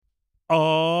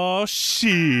Oh,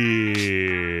 shit.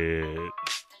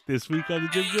 This week on the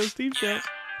Jim Joe Steve Show.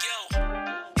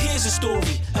 Here's a story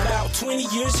about 20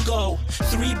 years ago.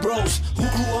 3 bros who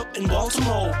grew up in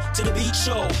Baltimore to the beach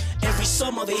show. Every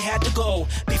summer they had to go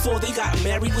before they got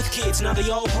married with kids. Now they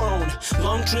all grown.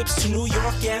 Long trips to New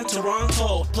York and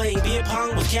Toronto. Playing beer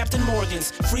pong with Captain Morgan's.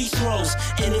 Free throws.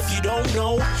 And if you don't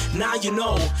know, now you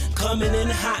know. Coming in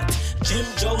hot. Jim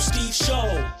Joe Steve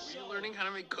Show. You're learning how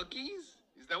to make cookies?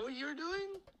 Is that what you're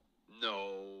doing?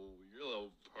 No, you're a little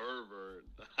pervert.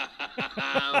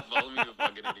 Follow me, you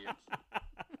fucking idiots.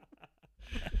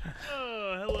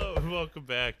 Oh, hello and welcome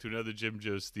back to another Jim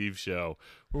Joe Steve Show,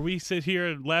 where we sit here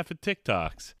and laugh at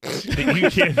TikToks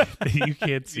that you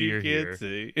can't see or hear.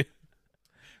 See.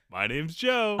 My name's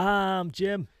Joe. I'm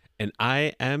Jim. And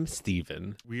I am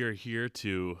Steven. We are here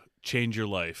to change your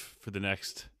life for the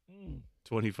next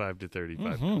 25 to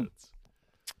 35 minutes.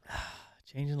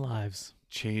 Changing lives.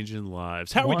 Changing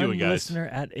lives. How are One we doing, guys? listener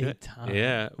at a time.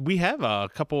 Yeah, we have a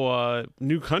couple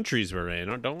new countries we're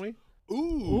in, don't we?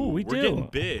 Ooh, we we're do. getting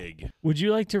big. Would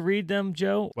you like to read them,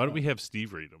 Joe? Why don't we have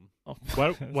Steve read them? Oh.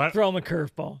 Why? Throw him a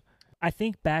curveball. I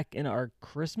think back in our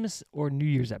Christmas or New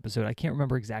Year's episode, I can't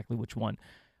remember exactly which one.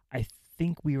 I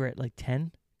think we were at like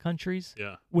 10 countries.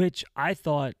 Yeah. Which I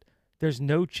thought there's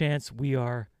no chance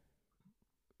we're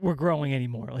growing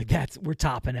anymore. Like we're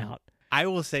topping out. I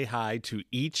will say hi to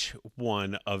each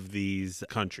one of these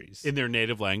countries In their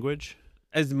native language?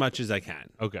 as much as I can.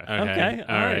 Okay. Okay,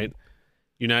 all right.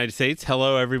 United States,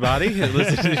 hello everybody.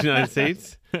 Listen to the United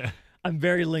States. I'm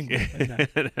very lingual in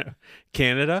that.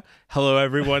 Canada, hello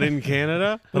everyone in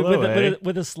Canada.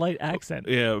 with a slight accent.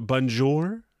 Yeah,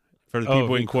 bonjour for the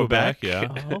people in Quebec. Yeah.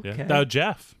 Oh, okay. Yeah. Now,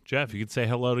 Jeff, you could say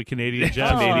hello to Canadian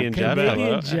Jeff. Canadian Jeff, Canadian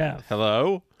hello. Jeff.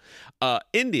 Hello.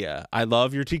 India, I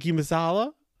love your tiki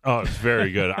masala. Oh, it's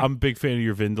very good. I'm a big fan of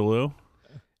your Vindaloo.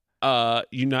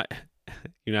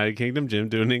 United Kingdom, Jim,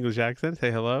 do an English accent.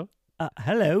 Say hello.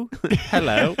 Hello.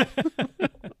 Hello.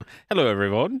 Hello,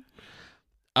 everyone.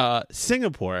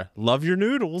 Singapore, love your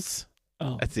noodles.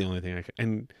 Oh. That's the only thing I can.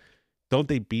 And don't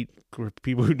they beat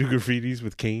people who do graffitis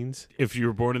with canes? If you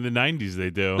were born in the 90s,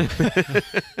 they do.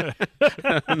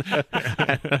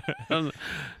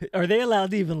 Are they allowed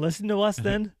to even listen to us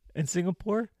then in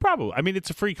Singapore? Probably. I mean, it's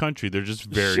a free country. They're just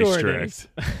very Sure it strict. is.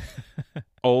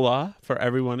 Hola for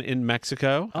everyone in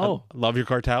Mexico. Oh. Love your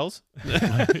cartels.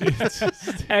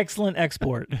 Excellent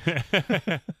export.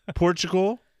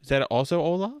 Portugal, is that also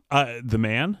hola? The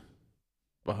Man?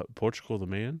 Portugal the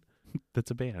man? That's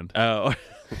a band. Oh.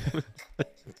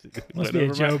 Must be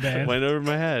a Joe band. Went over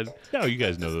my head. No, you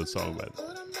guys know those songs, but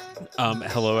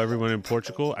Hello, everyone in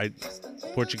Portugal.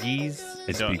 Portuguese.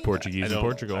 I speak Portuguese in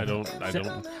Portugal. I don't. I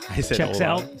said Checks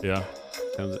hola. out. Yeah.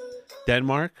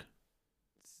 Denmark.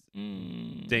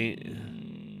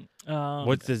 What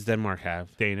What does Denmark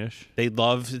have? Danish. They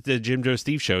love the Jim Joe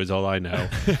Steve show is all I know.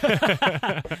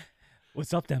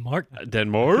 What's up, Denmark?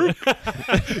 Denmark.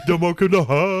 Denmark in the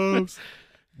house.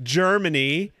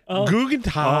 Germany. Oh. Guten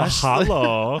Tag.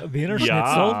 Hello. Wiener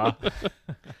Yeah. Schnitzel.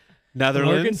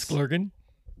 Netherlands. Sklurgen.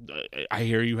 I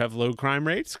hear you have low crime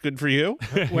rates. Good for you.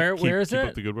 Where is keep it?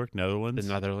 up the good work. Netherlands.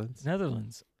 The Netherlands.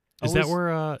 Netherlands. Is that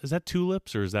where? Is that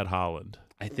tulips or is that Holland?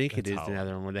 I think it That's is Holland. the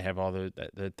Netherlands where they have all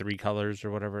the 3 colors or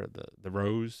whatever. The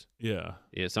rose. Yeah.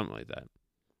 Yeah, something like that.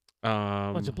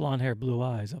 bunch of blonde hair, blue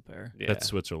eyes up there? Yeah. That's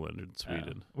Switzerland and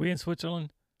Sweden. We in Switzerland?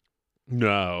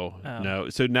 No, Oh. no.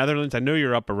 So Netherlands, I know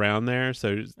you're up around there.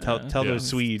 So tell Yeah. those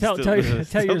Swedes. Tell your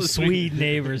the Swede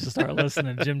neighbors to start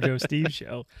listening to Jim Joe Steve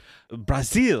show.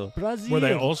 Brazil. Brazil. Where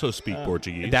they also speak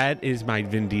Portuguese. That is my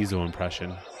Vin Diesel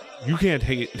impression. You can't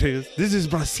take it. This is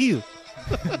Brazil.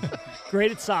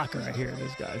 Great at soccer, I hear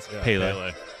these guys. Yeah,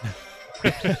 Pele.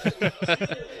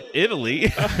 Italy.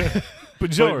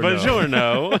 Buongiorno.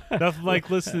 Buongiorno. Nothing like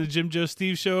listening to Jim Joe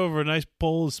Steve show over a nice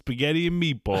bowl of spaghetti and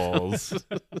meatballs.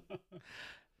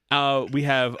 We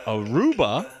have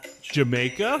Aruba.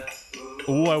 Jamaica.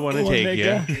 Oh, I want to take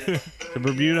Jamaica. you. To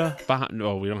Bermuda.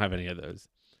 No, we don't have any of those.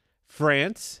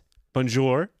 France.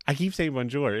 Bonjour. I keep saying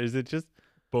bonjour. Is it just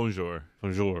Bonjour.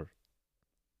 bonjour?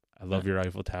 I love your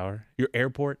Eiffel Tower. Your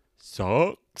airport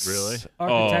sucks. Really?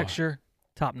 Architecture,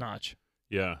 top notch.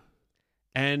 Yeah.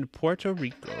 And Puerto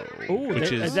Rico. Oh,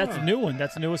 which is that's a new one.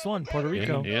 That's the newest one, Puerto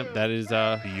Rico. Yeah, that is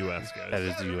The U.S., guys. that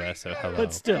is the U.S. So hello.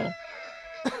 But still,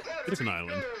 It's an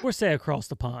island. we're say across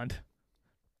the pond,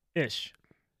 ish.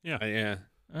 Yeah. Yeah.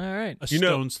 All right, A You know-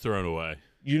 stone's thrown away.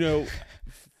 You know,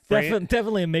 Fran-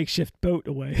 definitely a makeshift boat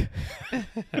away.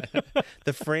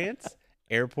 the France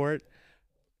airport.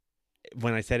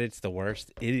 When I said it's the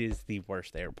worst, it is the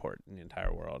worst airport in the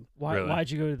entire world. Why? Really? Why'd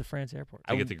you go to the France airport?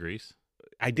 To get the grease.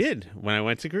 I did when I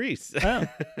went to Greece. Oh.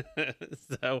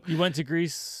 So You went to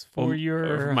Greece for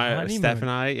your my honeymoon. Steph and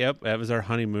I, yep, that was our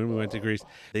honeymoon. We went to Greece.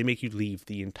 They make you leave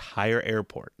the entire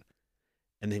airport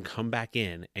and then come back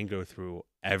in and go through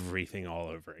everything all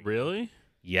over again. Really?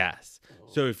 Yes.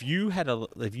 So if you had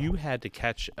to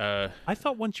catch I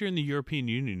thought once you're in the European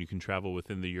Union, you can travel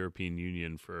within the European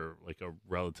Union for like a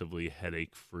relatively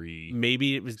headache-free.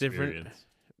 maybe it was different. experience.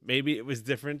 Maybe it was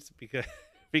different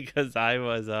because I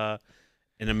was an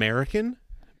American,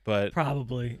 but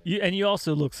Probably. You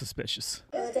also look suspicious.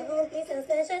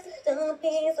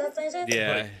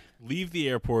 yeah. Leave the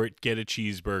airport, get a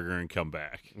cheeseburger, and come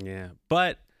back. Yeah,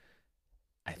 but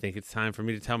I think it's time for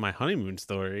me to tell my honeymoon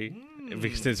story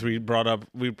because since we brought up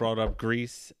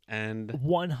Greece and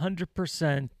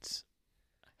 100%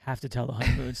 have to tell the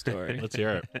honeymoon story. Let's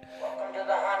hear it.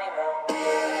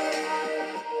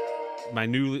 my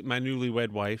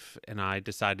newlywed wife and I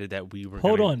decided that we were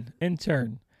Hold gonna- on,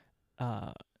 intern.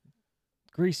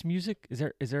 Grease music? Is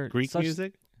there Greek such...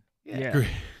 music. Yeah.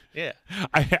 Yeah.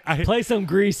 I Play some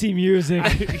greasy music.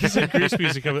 he said Grease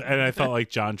music, and I thought like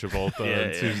John Travolta Yeah,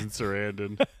 and yeah. Susan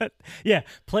Sarandon. Yeah,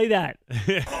 play that.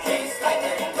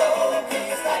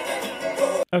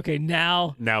 Okay,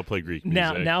 now Now play Greek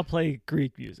music. now play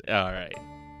Greek music. All right.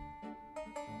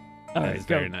 All That right, is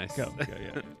go, very nice. Go,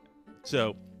 yeah.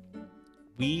 So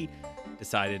we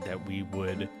decided that we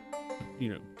would,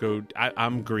 go.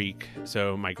 I'm Greek,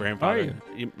 so my grandfather.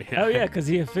 Oh yeah, because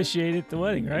he officiated the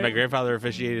wedding, right? My grandfather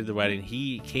officiated the wedding.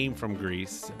 He came from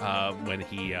Greece when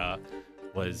he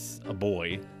was a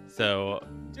boy. So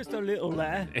Just a little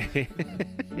lad.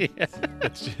 yeah.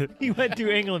 He went to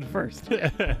England first.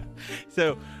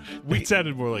 So it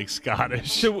sounded more like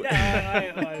Scottish. so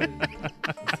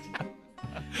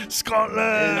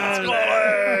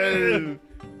Scotland.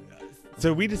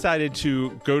 So we decided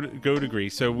to go to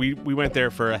Greece. So we went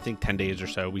there for I think 10 days or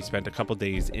so. We spent a couple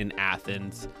days in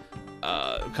Athens.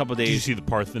 A couple days. Did you see the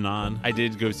Parthenon? I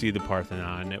did go see the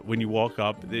Parthenon. When you walk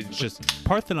up, it's just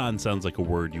Parthenon sounds like a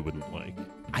word you wouldn't like.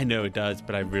 I know it does,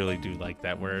 but I really do like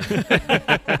that word.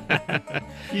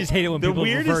 You just hate it when people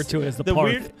refer to it as the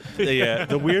Parth.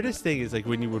 The weirdest thing is like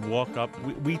when you would walk up.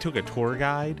 We took a tour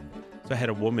guide. So I had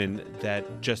a woman that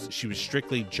she was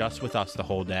strictly just with us the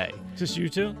whole day. Just you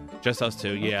two? Just us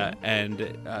two, yeah.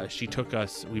 And she took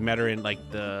us. We met her in like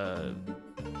the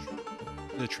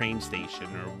train station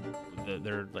or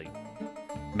their like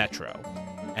metro,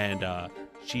 and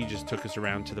she just took us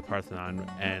around to the Parthenon,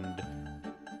 and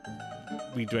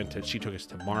she took us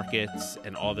to markets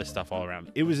and all this stuff all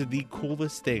around. It was the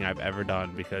coolest thing I've ever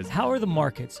done because How are the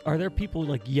markets? Are there people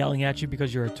like yelling at you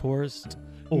because you're a tourist?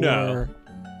 Or No.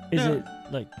 is No. it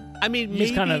like I mean you maybe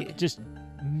just kind of just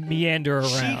meander around?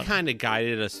 she kind of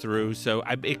guided us through. So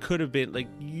it could have been like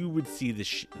you would see the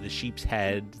sheep's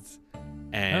heads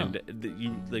and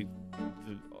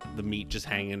the meat just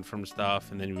hanging from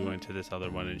stuff, and then we went to this other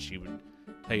one and she would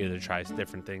tell you to try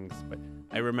different things. But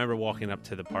I remember walking up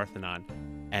to the Parthenon,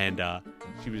 and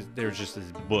there was just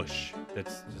this bush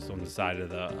that's just on the side of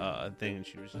the thing, and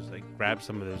she was just like, grab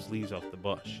some of those leaves off the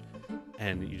bush,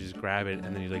 and you just grab it,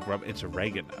 and then you like rub. It's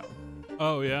oregano.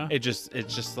 Oh yeah. It's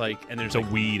just like, and there's There's a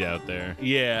like, weed out there.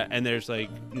 yeah, and there's like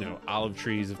olive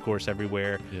trees, of course,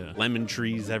 everywhere. Yeah. Lemon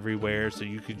trees everywhere, so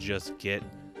you could just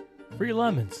Free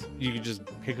lemons.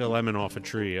 pick a lemon off a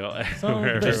tree.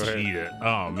 Sounds Just Right. eat it.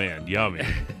 Oh man, yummy.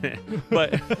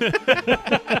 but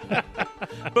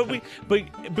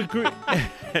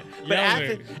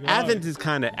Athens is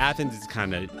kind of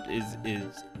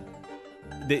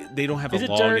they don't have Is a it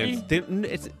law dirty?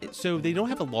 against they don't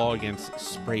have a law against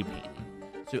spray painting.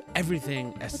 So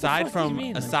everything fuck aside does from it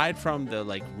mean? the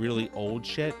like really old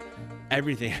shit,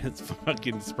 everything has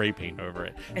fucking spray paint over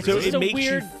it. It's So just it a makes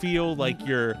weird- you feel like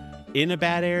you're in a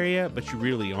bad area, but you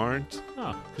really aren't.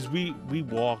 Huh. Because we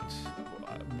walked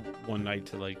one night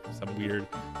to like some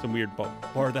weird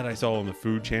bar that I saw on the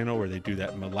Food Channel where they do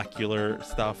that molecular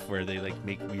stuff where they like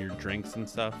make weird drinks and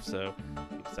stuff. So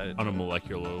we decided On a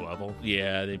molecular level,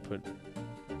 yeah, they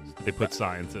put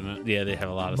science in it. they have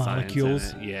a lot of Molecules.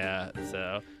 science in it. Yeah,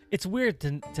 so It's weird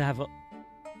to have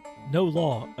no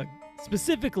law,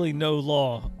 specifically no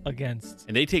law against.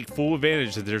 and they take full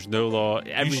advantage that there's no law. You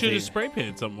should Everything. have spray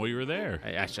painted something while you were there.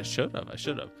 I should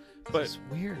have. But It's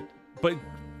weird. But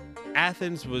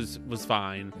Athens was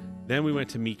fine. Then we went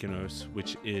to Mykonos,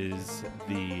 which is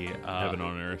the Heaven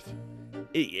on earth.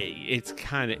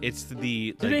 it's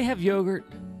the Do they have yogurt?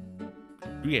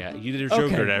 there's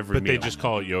Okay. yogurt every But they meal. just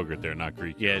call it yogurt there, not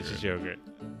Greek. it's just yogurt,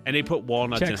 and they put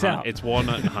walnuts Checks and out. it's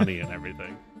walnut and honey and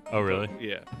everything. Oh really?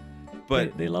 Yeah,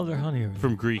 but they love their honey. Over there.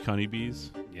 From Greek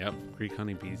honeybees. Yep, Greek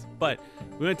honeybees. But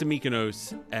we went to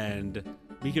Mykonos, and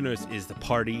Mykonos is the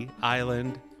party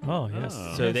island. Oh yes.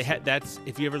 So they had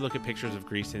if you ever look at pictures of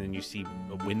Greece and then you see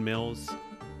windmills,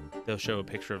 they'll show a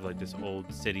picture of like this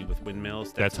old city with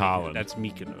windmills. That's Holland. That's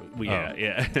Mykonos. Well,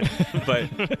 yeah.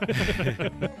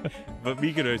 but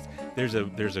Mykonos,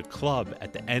 there's a club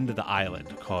at the end of the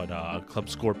island called Club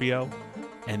Scorpio,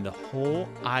 and the whole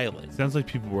island. Sounds like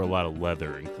people wear a lot of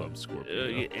leather in Club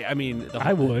Scorpio. I mean,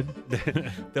 I would.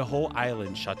 The whole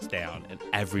island shuts down, and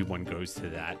everyone goes to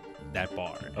that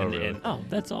bar. Oh, really? Oh,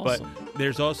 that's awesome. But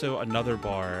there's also another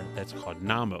bar that's called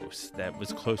Namos that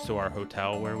was close to our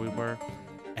hotel where we were.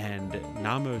 And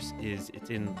Namos it's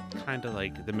in kind of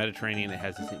like the Mediterranean. It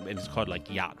has this, and it's called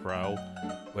like Yacht Row,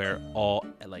 where all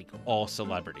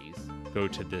celebrities go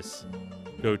to this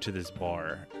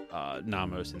bar,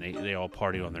 Namos, and they all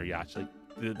party on their yachts.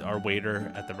 Like our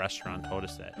waiter at the restaurant told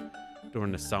us that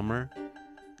during the summer,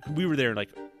 we were there like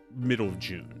middle of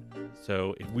June.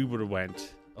 So if we would have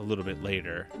went a little bit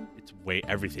later,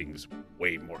 everything's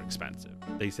way more expensive.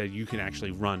 They said you can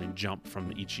actually run and jump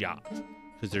from each yacht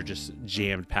because they're just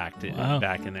jammed packed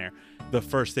back in there. The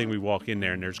first thing we walk in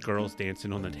there, and there's girls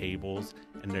dancing on the tables,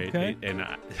 and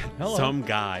some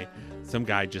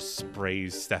guy just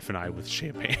sprays Steph and I with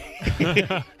champagne,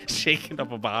 shaking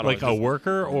up a bottle. Like a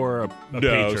worker or a no,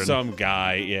 patron? Some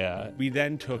guy. Yeah. We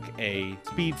then took a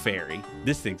speed ferry.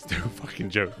 This thing's no fucking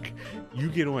joke. You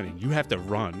get on it, you have to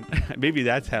run. Maybe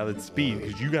that's how it's speed,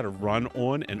 because you got to run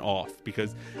on and off.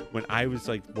 Because when I was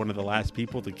like one of the last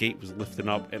people, the gate was lifting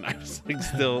up, and I was like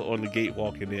still on the gate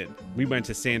walking in. We went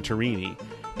to Santorini,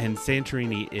 and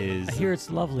Santorini is. I hear it's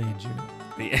lovely in June.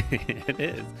 It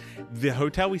is. The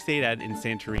hotel we stayed at in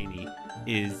Santorini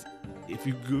is, if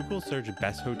you Google search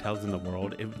best hotels in the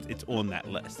world, it's on that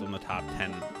list, on the top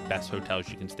 10 best hotels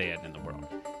you can stay at in the world.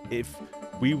 If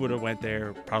we would have went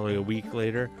there probably a week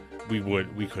later, we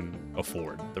couldn't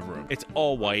afford the room. It's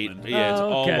all white. Yeah, it's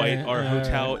all white. Our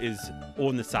hotel is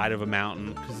on the side of a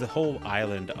mountain, because the whole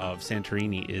island of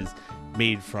Santorini is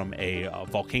made from a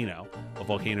volcano. A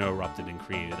volcano erupted and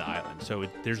created the island. So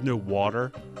there's no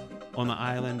water on the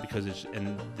island, because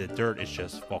and the dirt is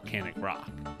just volcanic rock.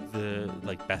 The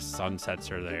best sunsets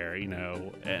are there,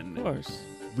 and Of course.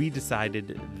 we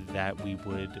decided that we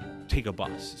would take a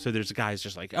bus. So there's guys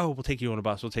just like, oh, we'll take you on a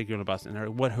bus. And they're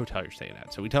like, what hotel you're staying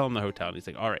at? So we tell him the hotel, and he's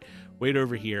like, all right, wait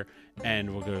over here and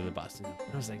we'll go to the bus. And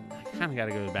I was like, I kind of got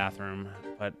to go to the bathroom,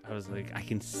 but I was like, I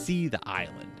can see the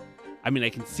island. I mean, I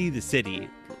can see the city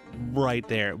right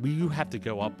there. You have to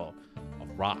go up a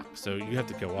rock. So you have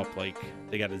to go up,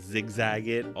 they got to zigzag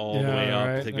it all the way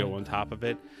up to go on top of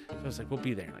it. So I was like, we'll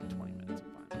be there in like 20 minutes.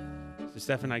 Fine. So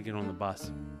Steph and I get on the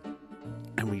bus,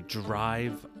 and we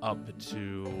drive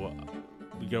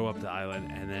we go up the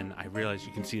island, and then I realize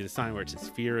you can see the sign where it says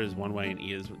Fira is one way and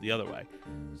E is the other way.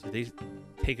 So they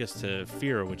take us to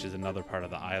Fira, which is another part of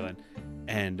the island,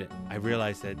 and I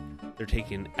realized that they're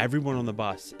taking everyone on the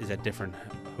bus is at different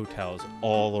hotels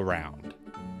all around.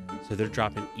 So they're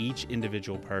dropping each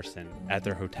individual person at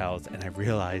their hotels, and I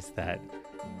realized that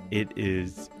it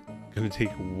is going to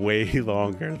take way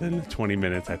longer than the 20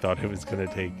 minutes I thought it was going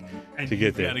to take to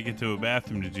get there. You got to get to a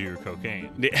bathroom to do your cocaine.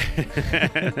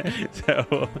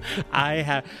 So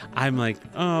I'm like,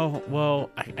 oh well,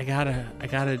 I got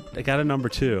a number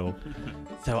 2.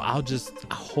 So I'll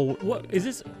hold. What is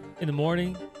this in the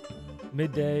morning,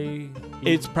 midday?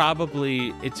 It's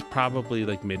probably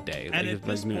like midday. And like, at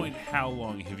this noon. point, how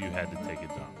long have you had to take it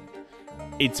down?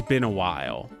 It's been a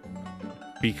while,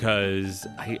 because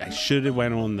I should have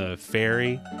went on the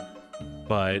ferry,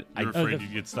 but You're afraid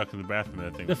you'd get stuck in the bathroom.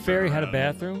 That thing. The ferry had a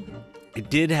bathroom? It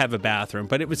did have a bathroom,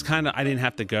 but it was kind of, I didn't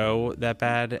have to go that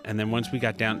bad. And then once we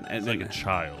got down, It's like a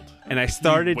child. and I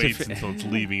started he waits to until it's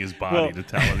leaving his body to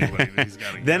tell anybody that he's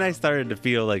got to go. Then I started to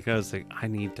feel like I was like, I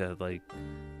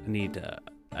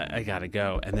gotta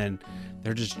go. And then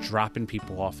they're just dropping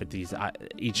people off at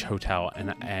each hotel,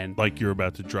 and like you're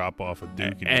about to drop off a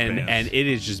Duke in your pants. and it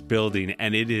is just building,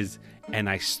 and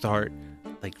I start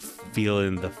I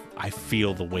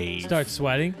feel the wave. Start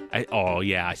sweating?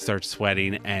 I start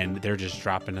sweating, and they're just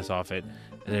dropping us off at,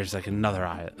 there's like another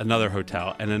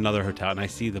hotel and another hotel, and I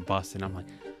see the bus, and I'm like,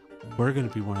 we're going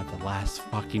to be one of the last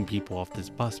fucking people off this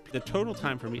bus. The total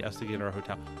time for us to get to our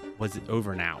hotel was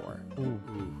over an hour. Ooh.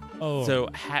 Oh, So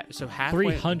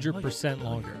halfway, 300%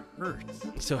 longer. Hurts.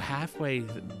 so halfway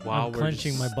while I'm we're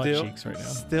clenching my butt cheeks right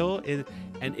now.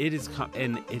 and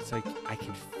it's like I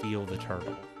can feel the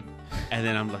turtle And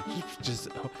then I'm like, just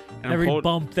and Every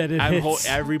bump that it hits.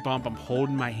 every bump, I'm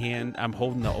holding my hand. I'm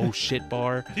holding the oh shit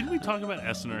bar. Didn't we talk about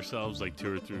S-ing ourselves like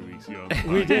 2 or 3 weeks ago?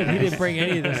 We did. He didn't bring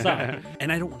any of this up.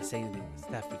 And I don't want to say anything to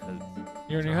Steph because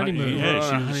You're in your honeymoon.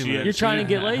 Yeah, You're trying to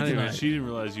get laid honeymoon. tonight. She didn't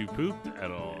realize you pooped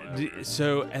at all.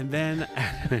 so. And then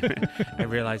I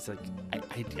realized like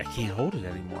I can't hold it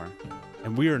anymore.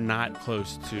 And we are not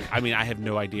close to. I mean, I have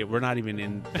no idea. We're not even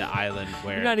in the island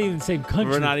where. You're not even in the same country.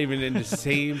 We're not even in the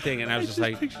same thing. And I was just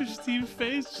like, picture Steve's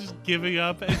face just giving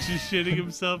up and just shitting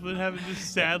himself and having this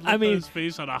sad look on his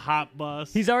face on a hot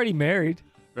bus. He's already married.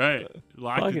 Right.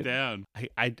 Lock Fuck it it. down.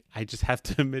 I just have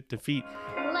to admit defeat.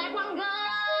 Let one go,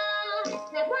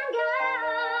 let one go.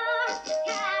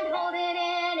 Can't hold it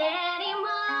in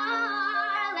anymore.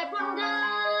 Let one go,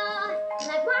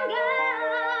 let one go.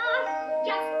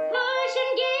 Just push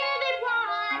and give it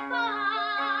one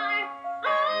more. I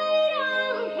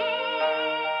don't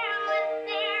care what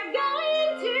they're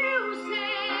going to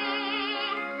say.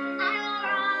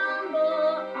 I'll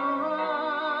rumble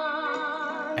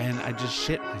on. And I just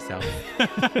shit myself.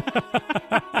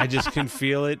 I just can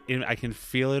feel it. I can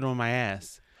feel it on my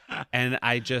ass, and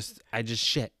I just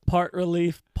shit. Part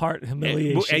relief, part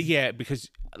humiliation. Yeah, because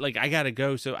like I gotta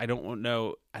go, so I don't want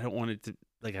it to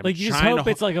like. I'm Like you just trying hope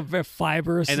to it's like a very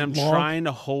fibrous and I'm log. trying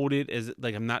to hold it as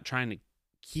like I'm not trying to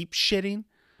keep shitting.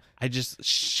 I just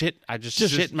shit. I just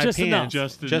shit my just pants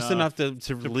enough. Just enough to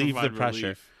relieve the provide pressure.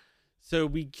 relief. So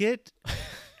we get,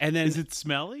 and then Is it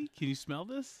smelly? Can you smell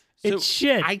this? so It's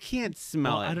shit. I can't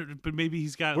smell Well, it. I don't, but maybe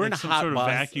he's got We're in like a some hot sort of bus.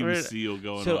 vacuum We're in- seal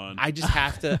going so on. I just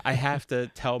have to. I have to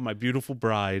tell my beautiful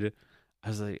bride. I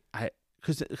was like,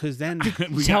 because then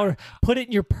Tell her, put it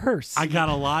in your purse. I got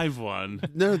a live one.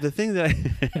 no, the thing that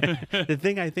the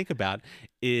thing I think about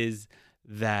is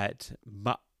that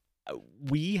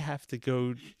we have to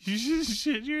go. You just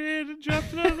shit your hand and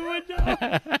dropped it out of the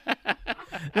window.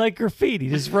 Like graffiti.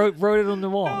 Just wrote it on the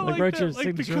wall. No, like wrote that- your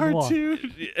like the signature on the wall.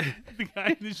 cartoon. The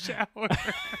guy in the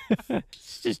shower.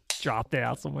 Just dropped it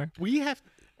out somewhere. We have.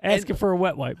 Asking for a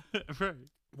wet wipe. Right.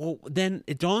 Well, then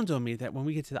it dawns on me that when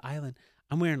we get to the island,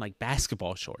 I'm wearing like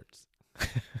basketball shorts.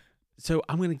 So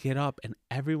I'm gonna get up, and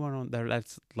everyone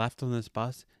that's left on this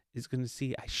bus is gonna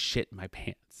see I shit my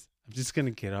pants. I'm just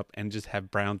gonna get up and just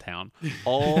have brown town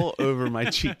all over my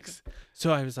cheeks.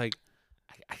 So I was like,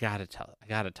 I gotta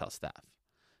tell Steph.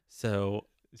 So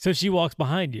So she walks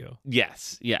behind you.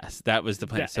 yes, that was the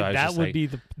plan. So I was that just would like, be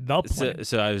the plan.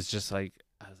 so I was just like,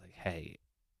 hey.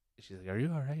 She's like, are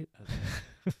you all right? I was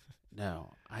like,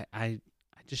 no, I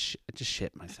just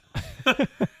shit myself.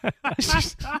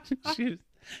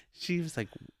 she was like,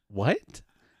 what?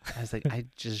 I was like, I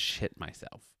just shit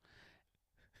myself.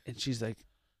 And she's like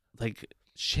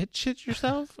shit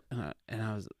yourself? And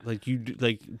I was like,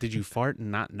 did you fart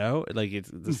and not know? Like it's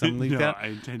something like No, that.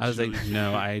 I was like, intentionally-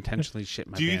 no, I intentionally shit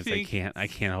my Do you pants. think- I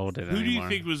can't hold it Who anymore. do you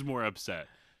think was more upset?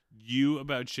 You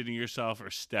about shitting yourself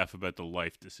or Steph about the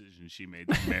life decision she made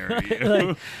to marry you?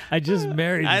 Like, I just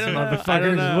married I this don't know. I motherfucker don't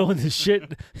who's know. willing to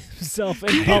shit himself in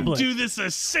You didn't public. do this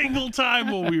a single time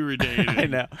while we were dating. I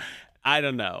know. I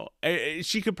don't know.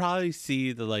 She could probably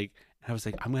see the like. I was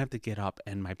like, I'm gonna have to get up,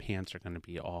 and my pants are gonna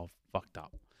be all fucked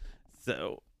up.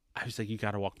 So I was like, you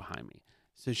got to walk behind me.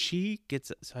 So she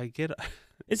gets. So I get.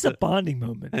 It's a bonding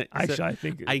moment. So Actually, I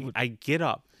think. I get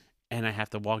up, and I have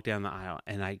to walk down the aisle,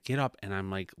 and I get up, and I'm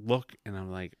like, look, and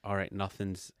I'm like, all right,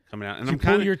 nothing's coming out, and you I'm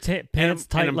pull kind your pants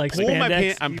tight I'm like pulling my spandex.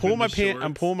 pant, I'm pulling my Keeping the pant.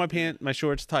 I'm pulling my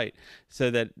shorts tight so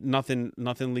that nothing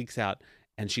leaks out.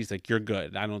 And she's like, "You're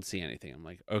good. I don't see anything." I'm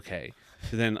like, "Okay."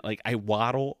 So then, like, I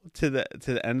waddle to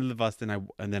the end of the bus, and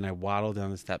then I waddle down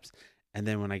the steps. And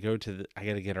then when I go I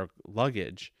got to get our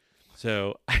luggage.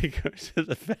 So I go to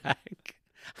the back.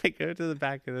 I go to the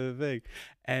back of the thing,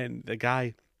 and the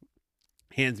guy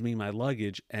hands me my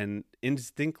luggage, and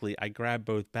instinctively I grab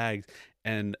both bags,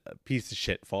 and a piece of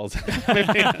shit falls out of my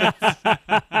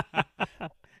pants.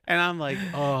 And I'm like,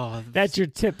 oh, That's your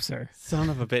tip, sir. son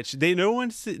of a bitch.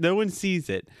 No one sees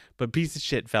it, but piece of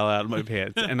shit fell out of my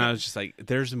pants. And I was just like,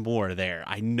 there's more there.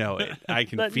 I know it. I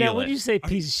can But feel now, when it. you say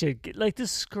piece of shit, like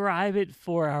describe it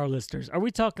for our listeners. Are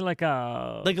we talking like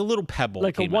a Like a little pebble.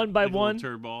 like a came one out. by Like a little one?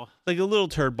 turd ball. Like a little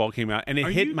turd ball came out, and it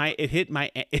hit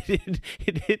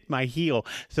my heel.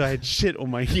 So I had shit on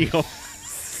my heel.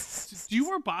 Do you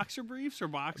wear boxer briefs or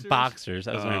boxers? Boxers.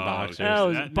 I was wearing Oh, boxers. okay.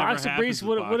 Oh, That never boxer happens briefs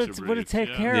with would boxer have briefs, take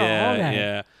yeah. care of all that.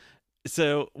 Yeah.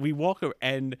 So we walk over,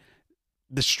 and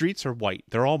the streets are white.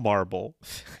 They're all marble.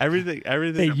 Everything.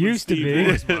 They used to be.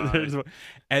 was mine.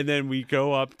 And then we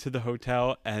go up to the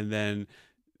hotel, and then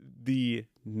the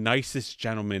nicest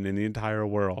gentleman in the entire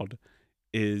world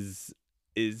is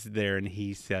there, and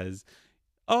he says,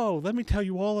 oh, let me tell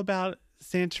you all about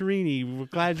Santorini. We're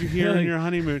glad you're here on your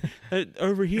honeymoon.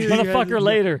 Over here, Motherfucker,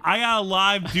 later. I got a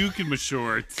live Duke in my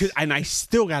shorts. And I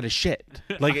still got a shit.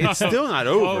 Like, it's still not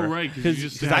over. Oh, right,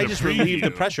 because I just relieved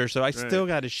the pressure, so I still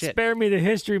got a shit. Spare me the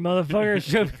history, motherfucker.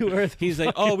 Show me where. He's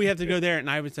like, oh, we have to go there, and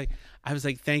I was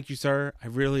like, thank you, sir. I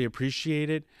really appreciate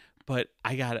it, but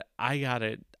I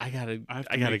gotta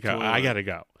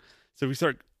go. So we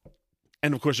start,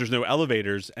 and of course, there's no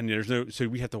elevators, and so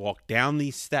we have to walk down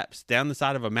these steps, down the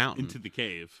side of a mountain, into the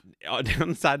cave, down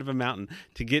the side of a mountain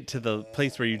to get to the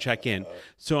place where you check in.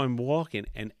 So I'm walking,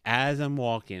 and as I'm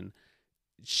walking,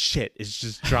 shit is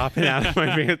just dropping out of my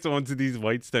pants onto these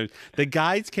white stones. The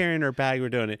guy's carrying our bag. We're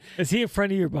doing it. Is he in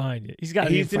front of you or behind you? He's got.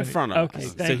 He's in front of Okay,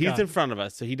 us. thank So he's God. in front of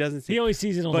us. So he doesn't see. He only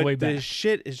sees it on but the way back. the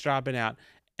shit is dropping out,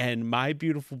 and my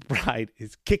beautiful bride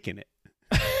is kicking it.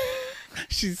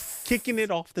 She's kicking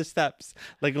it off the steps,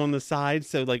 like on the side,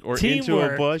 so like or into a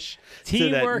Teamwork. bush.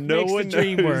 Teamwork so that no makes one the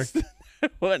dream knows.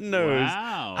 work. What knows?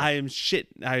 Wow. I am shit.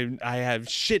 I have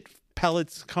shit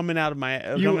pellets coming out of my.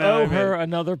 You coming out owe of my her head.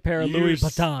 another pair of Louis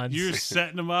Vuittons. You're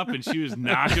setting them up, and she was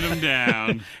knocking them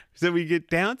down. So we get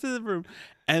down to the room,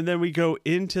 and then we go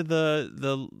into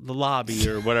the lobby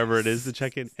or whatever it is to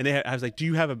check in. And I was like, "Do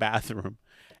you have a bathroom?"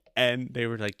 And they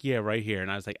were like, "Yeah, right here."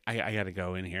 And I was like, "I got to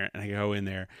go in here." And I go in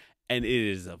there, and it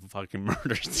is a fucking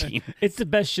murder scene. It's the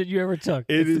best shit you ever took.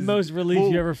 It It's is- the most relief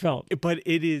well, you ever felt. But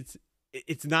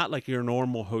it's not like your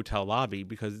normal hotel lobby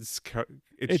because It's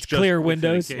just clear within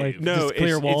a windows, cave. like No, just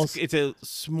clear walls. It's a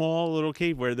small little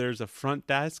cave where there's a front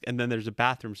desk and then there's a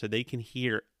bathroom, so they can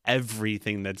hear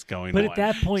everything that's going but on. at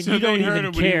that point, So you don't they heard even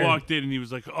him when he care. walked in, and he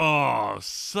was like, "Oh,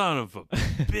 son of a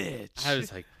bitch!" I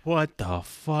was like, "What the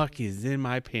fuck is in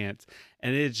my pants?"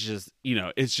 And it's just,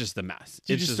 it's just a mess.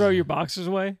 Did you It's just throw your boxers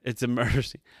away? It's a murder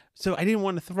scene. So I didn't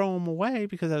want to throw them away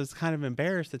because I was kind of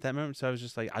embarrassed at that moment. So I was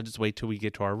just like, I'll just wait till we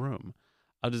get to our room.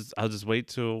 I'll just wait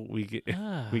till we get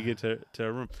we get to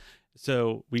our room.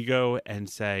 So we go and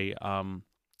say,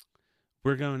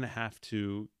 we're going to have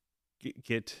to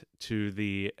get to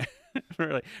the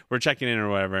we're checking in or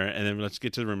whatever, and then let's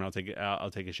get to the room. And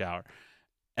I'll take a shower,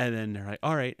 and then they're like,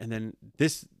 all right, and then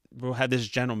we'll have this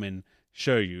gentleman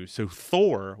show you. So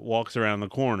Thor walks around the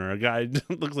corner. A guy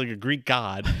looks like a Greek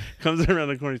god comes around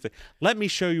the corner. He's like, let me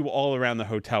show you all around the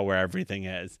hotel where everything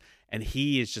is. And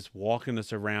he is just walking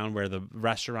us around where the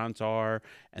restaurants are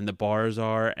and the bars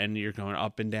are, and you're going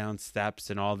up and down steps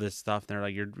and all this stuff. And they're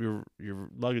like, your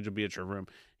luggage will be at your room.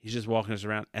 He's just walking us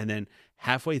around. And then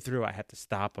halfway through, I have to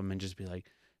stop him and just be like,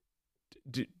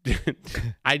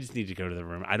 I just need to go to the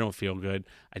room. I don't feel good.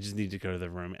 I just need to go to the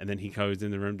room. And then he goes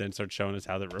in the room, then starts showing us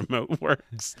how the remote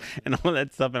works and all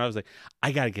that stuff. And I was like,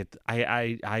 I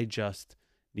just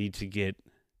need to get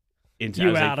into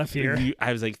You out of here.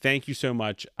 I was like, thank you so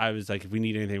much. I was like, if we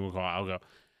need anything, I'll go.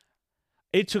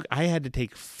 I had to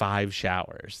take 5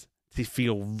 showers to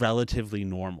feel relatively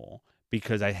normal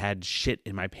because I had shit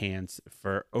in my pants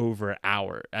for over an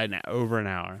hour.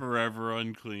 Forever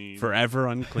unclean.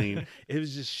 It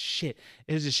was just shit.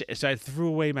 So I threw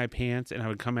away my pants and I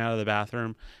would come out of the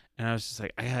bathroom and I was just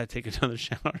like, I gotta take another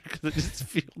shower because I just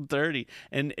feel dirty.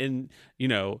 And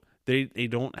they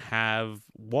don't have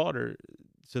water,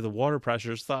 so the water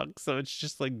pressure sucks. So it's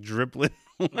just like dribbling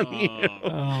on you.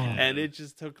 And it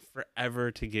just took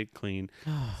forever to get clean.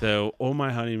 So on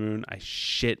my honeymoon, I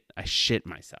shit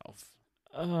myself.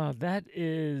 That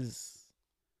is.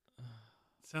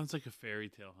 Sounds like a fairy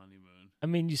tale honeymoon. I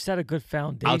mean, you set a good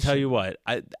foundation. I'll tell you what.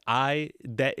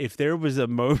 That if there was a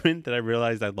moment that I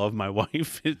realized I love my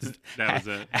wife, That was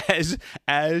it.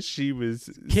 As she was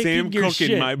Kicking your cooking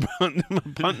shit. my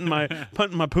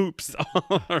punting my poops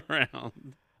all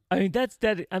around. I mean,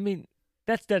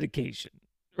 that's dedication,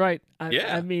 right?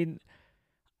 Yeah. I mean,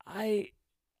 I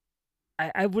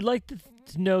would like to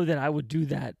know that I would do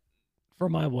that for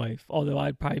my wife, although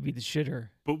I'd probably be the shitter.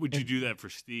 But would you do that for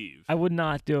Steve? I would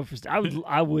not do it for.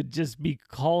 I would just be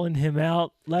calling him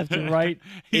out left and right.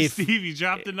 Hey, Steve, you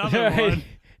dropped another Right? one.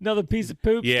 Another piece of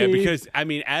poop. Yeah, Steve. because I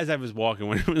mean, as I was walking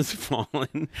when it was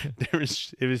falling, it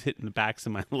was hitting the backs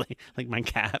of my like my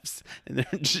calves, and there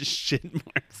were just shit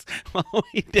marks all the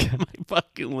way down my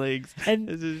fucking legs. And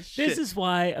This this is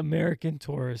why American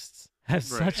tourists have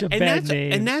such a and bad that's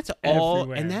name. and that's all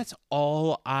everywhere. and that's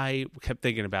all I kept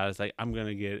thinking about. Is like I'm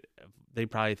gonna get. They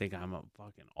probably think I'm a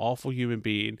fucking awful human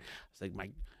being. It's like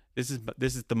this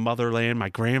is the motherland. My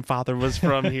grandfather was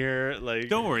from here. Like,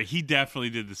 Don't worry, he definitely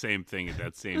did the same thing at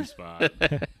that same spot.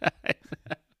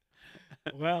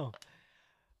 Well,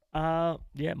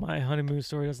 yeah, my honeymoon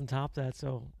story doesn't top that,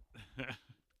 so I'm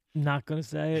not gonna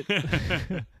say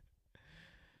it.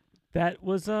 That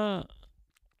was I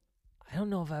I don't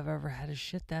know if I've ever had a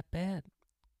shit that bad.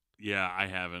 Yeah, I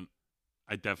haven't.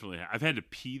 I definitely have. I've had to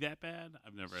pee that bad.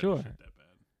 I've never Sure. had to shit that bad.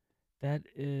 That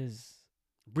is.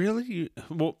 Really?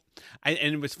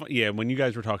 And it was fun. Yeah, when you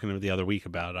guys were talking the other week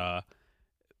about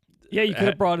Yeah, you could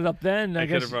have brought it up then. I I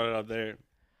could guess. have brought it up there.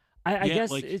 I Yeah,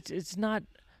 guess like- it's not.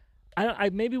 I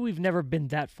maybe we've never been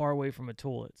that far away from a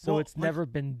toilet, so Well, it's like- never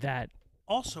been that.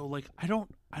 Also, like I don't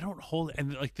hold,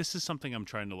 and like this is something I'm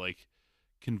trying to like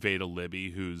convey to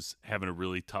Libby, who's having a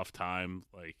really tough time.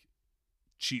 Like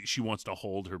she wants to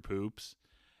hold her poops.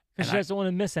 Because she And I- doesn't want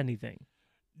to miss anything.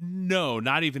 No,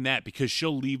 not even that, because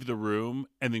she'll leave the room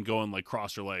and then go and like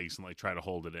cross her legs and like try to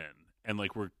hold it in, and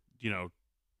like we're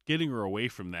getting her away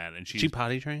from that, and she's She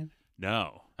potty trained?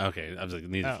 no. Okay, I was like,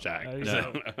 neither Oh, Jack.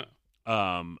 no.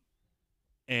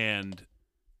 And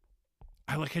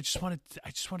I just want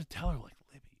to tell her, like,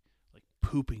 Libby, like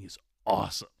pooping is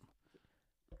awesome.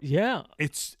 Yeah.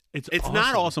 It's It's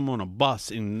not awesome on a bus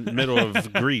in the middle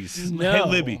of Greece. No. Hey,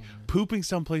 Libby, pooping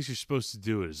someplace you're supposed to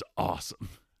do it is awesome.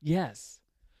 Yes.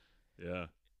 Yeah.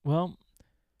 Well,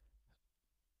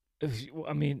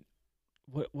 I mean,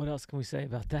 what else can we say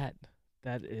about that?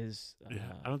 That is. Yeah.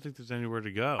 I don't think there's anywhere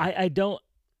to go. I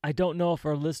don't know if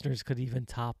our listeners could even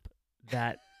top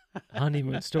that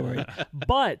honeymoon story.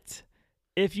 But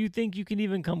if you think you can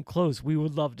even come close, we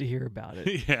would love to hear about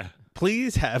it. Yeah.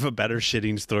 Please have a better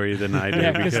shitting story than I do.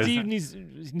 Yeah, because Steve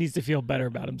needs to feel better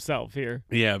about himself here.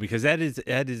 Yeah, because that is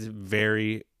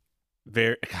very,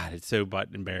 very. God, it's so butt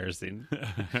embarrassing.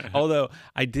 Although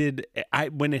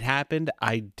when it happened,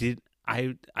 I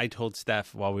told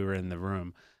Steph while we were in the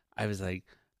room, I was like,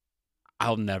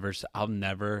 I'll never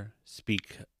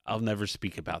speak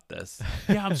about this.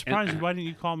 Yeah, I'm surprised. Why didn't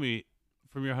you call me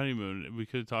from your honeymoon? We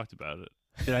could have talked about it.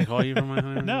 Did I call you from my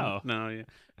honeymoon? No. yeah,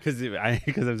 because I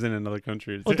was in another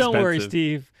country. It's Well, don't worry, expensive.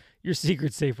 Steve. Your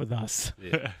secret's safe with us.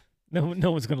 Yeah.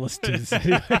 No one's gonna listen to this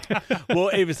anyway. Well,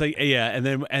 it was like, yeah, and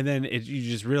then you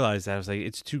just realized that I was like,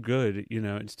 it's too good,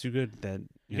 it's too good that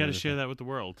You got to share that with the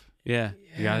world. Yeah,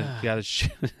 you gotta Yeah.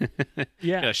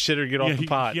 gotta shit or get off the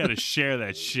pot. You got to share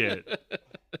that shit.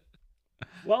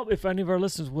 Well, if any of our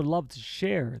listeners would love to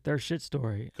share their shit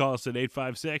story, Call us at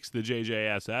 856 the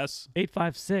JJSS,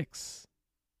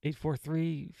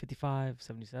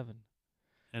 856-843-5577.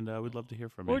 and we'd love to hear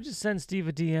from you. Or just send Steve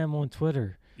a DM on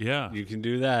Twitter. Yeah, You can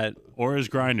do that. or his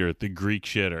grinder, the Greek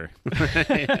shitter.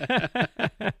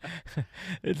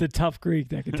 It's a tough Greek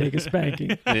that can take a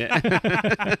spanking.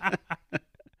 Yeah.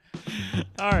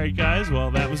 All right, guys. Well,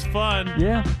 that was fun.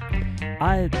 Yeah.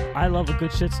 I love a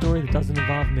good shit story that doesn't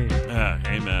involve me.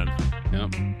 Amen.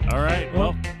 Yep. All right.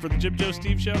 Well, for the Jim Joe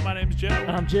Steve Show, my name's Joe.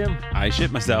 I'm Jim. I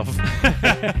shit myself.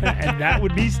 And that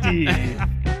would be Steve.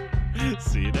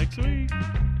 See you next week.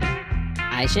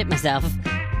 I shit myself.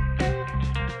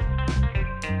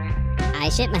 I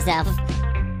shit myself.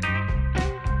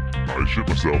 I shit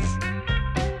myself.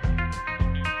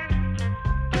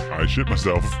 I shit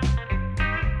myself.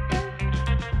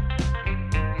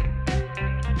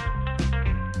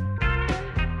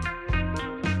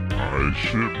 I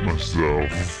shit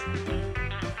myself.